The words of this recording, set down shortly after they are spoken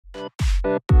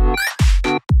And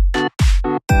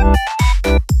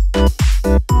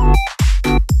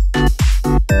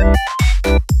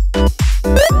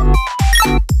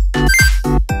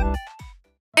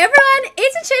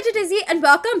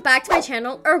welcome back to my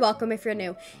channel, or welcome if you're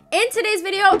new. In today's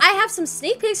video, I have some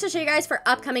sneak peeks to show you guys for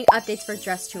upcoming updates for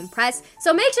Dress to Impress.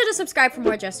 So make sure to subscribe for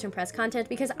more Dress to Impress content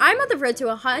because I'm on the road to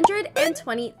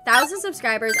 120,000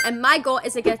 subscribers and my goal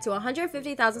is to get to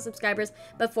 150,000 subscribers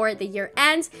before the year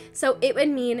ends. So it would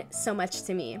mean so much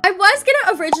to me. I was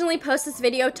gonna originally post this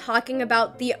video talking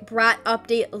about the Brat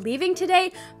update leaving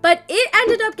today, but it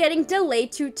ended up getting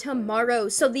delayed to tomorrow.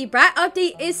 So the Brat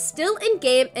update is still in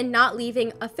game and not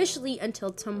leaving officially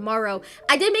until tomorrow.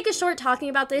 I did make a short talking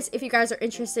about this. If you guys are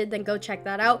interested, then go check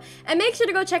that out. And make sure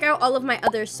to go check out all of my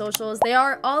other socials. They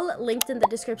are all linked in the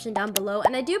description down below.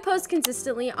 And I do post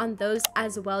consistently on those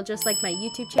as well, just like my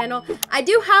YouTube channel. I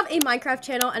do have a Minecraft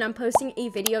channel and I'm posting a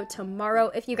video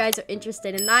tomorrow if you guys are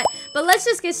interested in that. But let's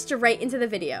just get straight into the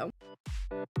video.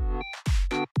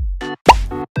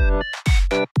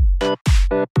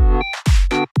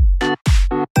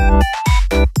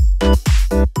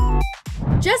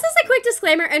 Just as a quick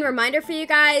disclaimer and reminder for you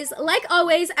guys, like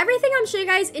always, everything I'm showing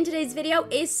you guys in today's video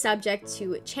is subject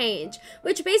to change,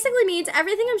 which basically means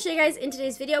everything I'm showing you guys in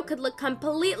today's video could look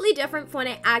completely different when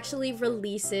it actually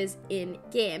releases in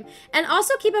game. And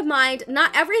also keep in mind, not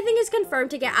everything is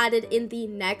confirmed to get added in the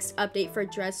next update for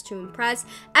Dress to Impress.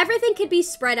 Everything could be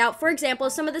spread out. For example,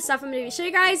 some of the stuff I'm going to show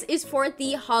you guys is for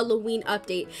the Halloween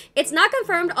update. It's not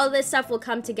confirmed all this stuff will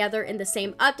come together in the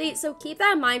same update, so keep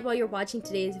that in mind while you're watching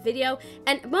today's video.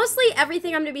 And mostly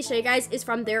everything I'm going to be showing you guys is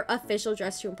from their official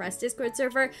Dress to Impress Discord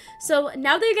server. So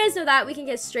now that you guys know that, we can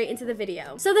get straight into the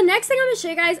video. So the next thing I'm going to show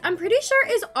you guys, I'm pretty sure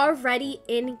is already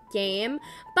in game,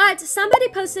 but somebody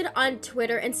posted on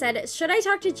Twitter and said, should I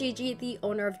talk to Gigi, the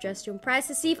owner of Dress to Impress,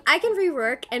 to see if I can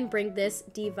rework and bring this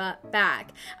diva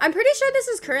back? I'm pretty sure this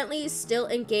is currently still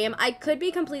in game. I could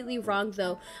be completely wrong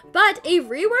though, but a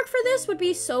rework for this would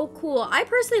be so cool. I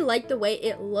personally like the way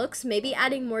it looks. Maybe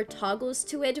adding more toggles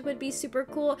to it would be super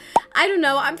cool. I don't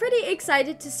know. I'm pretty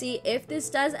excited to see if this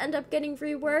does end up getting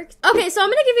reworked. Okay, so I'm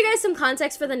gonna give you guys some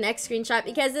context for the next screenshot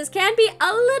because this can be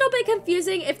a little bit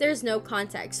confusing if there's no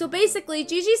context. So basically,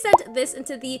 Gigi sent this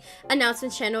into the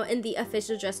announcement channel in the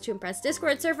official Dress to Impress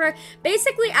Discord server,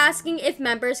 basically asking if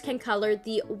members can color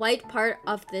the white part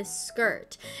of this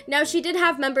skirt. Now, she did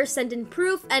have members send in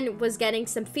proof and was getting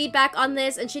some feedback on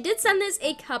this, and she did send this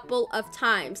a couple of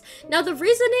times. Now, the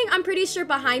reasoning I'm pretty sure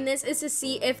behind this is to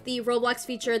see if the Roblox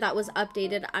feature that was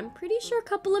updated, I'm pretty sure a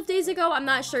couple of days ago, I'm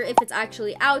not sure if it's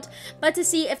actually out, but to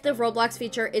see if the Roblox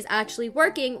feature is actually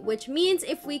working, which means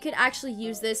if we could actually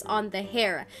use this on the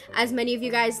hair. As many of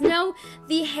you guys know,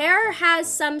 the hair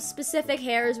has some specific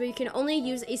hairs where you can only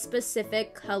use a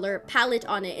specific color palette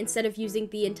on it instead of using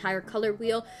the entire color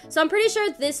wheel. So I'm pretty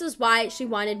sure this is why she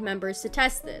wanted members to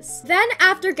test this. Then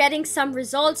after getting some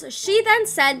results, she then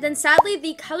said, then sadly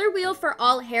the color wheel for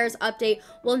all hairs update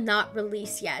will not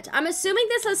release yet. I'm assuming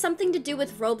this has something to do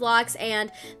with Roblox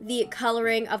and the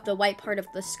coloring of the white part of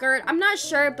the skirt. I'm not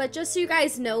sure, but just so you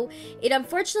guys know, it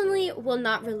unfortunately will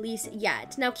not release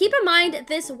yet. Now keep in mind,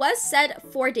 this was said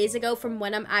 4 days ago from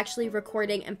when I'm actually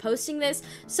recording and posting this,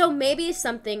 so maybe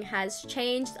something has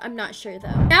changed. I'm not sure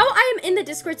though. Now I am in the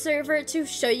Discord server to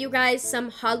show you guys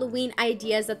some Halloween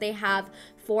ideas that they have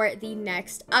for the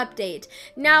next update.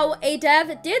 Now, a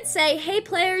dev did say, hey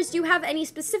players, do you have any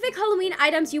specific Halloween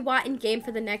items you want in game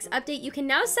for the next update? You can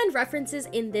now send references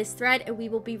in this thread and we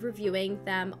will be reviewing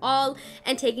them all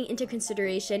and taking into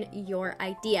consideration your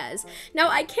ideas. Now,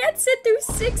 I can't sit through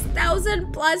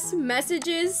 6,000 plus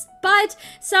messages, but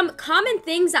some common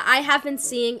things that I have been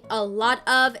seeing a lot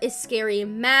of is scary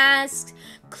masks,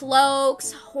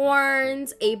 cloaks,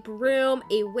 horns, a broom,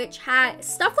 a witch hat,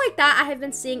 stuff like that I have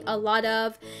been seeing a lot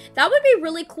of. That would be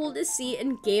really cool to see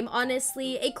in game,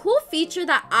 honestly. A cool feature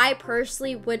that I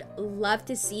personally would love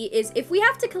to see is if we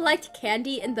have to collect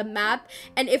candy in the map,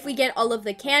 and if we get all of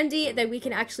the candy, then we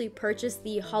can actually purchase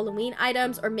the Halloween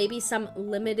items or maybe some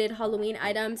limited Halloween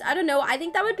items. I don't know. I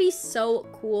think that would be so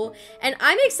cool, and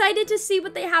I'm excited to see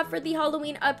what they have for the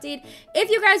Halloween update. If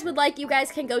you guys would like, you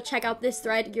guys can go check out this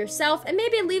thread yourself and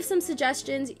maybe leave some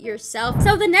suggestions yourself.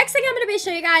 So the next thing I'm going to be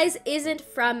showing you guys isn't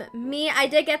from me. I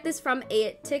did get this from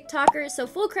a TikToker, so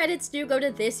full credits do go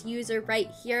to this user right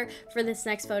here for this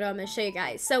next photo I'm going to show you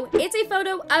guys. So it's a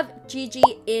photo of Gigi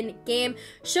in game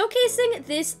showcasing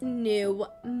this new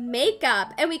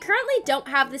makeup, and we currently don't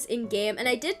have this in game, and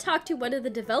I did talk to one of the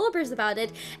developers about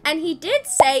it, and he did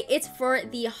say it's for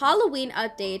the Halloween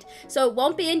update, point. So it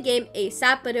won't be in game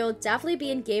ASAP, but it'll definitely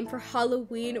be in game for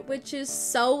Halloween, which is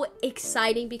so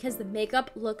exciting because the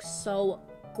makeup looks so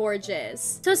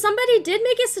gorgeous. So somebody did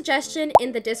make a suggestion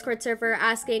in the Discord server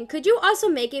asking, could you also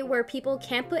make it where people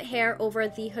can't put hair over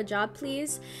the hijab,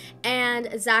 please? And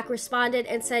Zach responded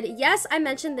and said, yes, I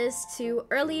mentioned this too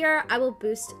earlier. I will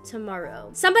boost tomorrow.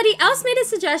 Somebody else made a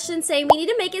suggestion saying we need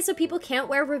to make it so people can't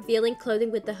wear revealing clothing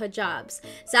with the hijabs.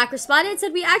 Zach responded and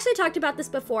said, we actually talked about this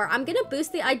before. I'm gonna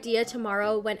boost the idea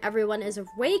tomorrow when everyone is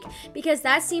awake because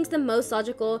that seems the most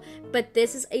logical, but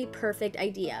this is a perfect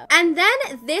idea. And then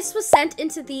this was sent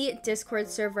into the Discord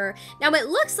server. Now it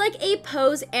looks like a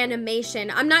pose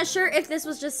animation. I'm not sure if this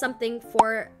was just something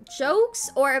for jokes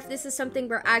or if this is something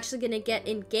we're actually gonna get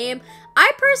in game.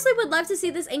 I personally would love to see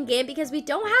this in game because we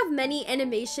don't have many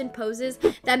animation poses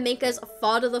that make us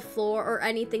fall to the floor or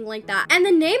anything like that. And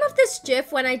the name of this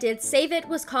GIF when I did save it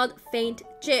was called Faint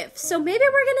GIF. So maybe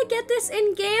we're gonna get this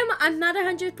in game. I'm not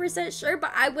 100% sure,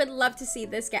 but I would love to see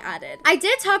this get added. I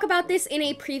did talk about this in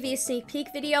a previous sneak peek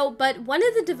video, but one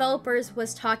of the developers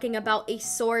was talking about a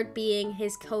sword being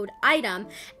his code item.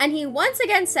 And he once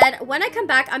again said, when I come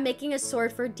back, I'm making a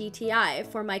sword for DTI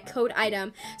for my code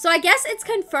item. So I guess it's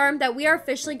confirmed that we are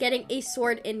officially getting a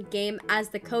sword in game as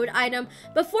the code item.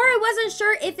 Before I wasn't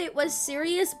sure if it was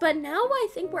serious, but now I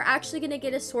think we're actually gonna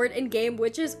get a sword in game,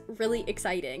 which is really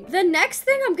exciting. The next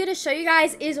thing I'm gonna show you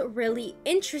guys is really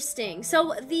interesting.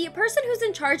 So the person who's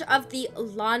in charge of the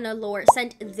Lana lore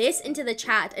sent this into the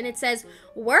chat and it says,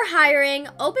 we're hiring,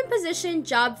 open position,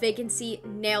 job vacancy,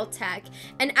 nail tech.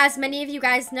 And as many of you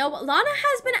guys know, Lana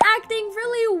has been acting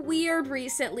really weird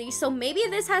recently, so maybe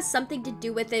this has something to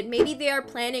do with it. Maybe they are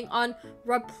planning on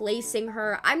replacing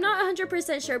her. I'm not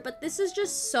 100% sure, but this is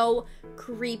just so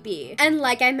creepy. And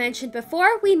like I mentioned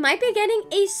before, we might be getting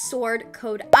a sword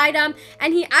code item,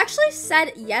 and he actually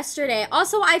said yesterday,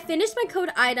 also I finished my code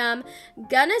item,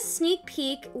 gonna sneak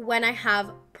peek when I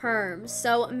have perms.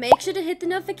 So make sure to hit the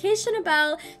notification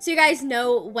bell so you guys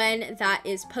know when that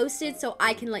is posted so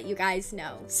I can let you guys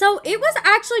know. So it was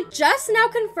actually just now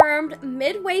confirmed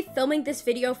midway filming this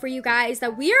video for you guys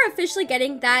that we are officially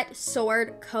getting that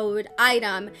sword code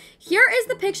item. Here is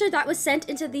the picture that was sent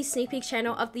into the sneak peek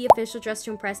channel of the official Dress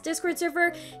to Impress Discord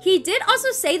server. He did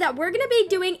also say that we're going to be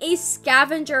doing a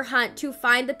scavenger hunt to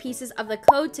find the pieces of the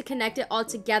code to connect it all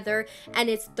together, and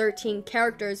it's 13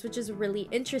 characters, which is really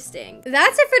interesting.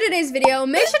 That's it for today's video.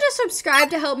 Make sure to subscribe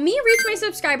to help me reach my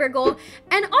subscriber goal,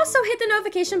 and also hit the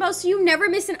notification bell so you never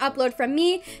miss an upload from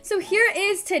me. So here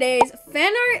is today's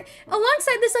fan art.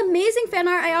 Alongside this amazing fan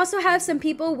art, I also have some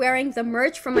people wearing the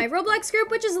merch from my Roblox group,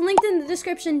 which is linked in the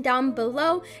description down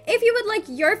below. If you would like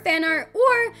your fan art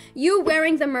or you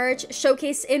wearing the merch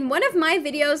showcased in one of my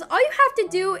videos, all you have to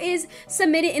do is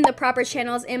submit it in the proper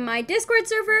channels in my Discord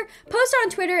server, post on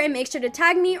Twitter and make sure to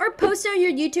tag me, or post on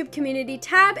your YouTube community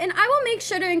tab, and I will make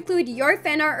sure to include your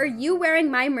fan art or you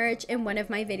wearing my merch in one of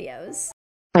my videos.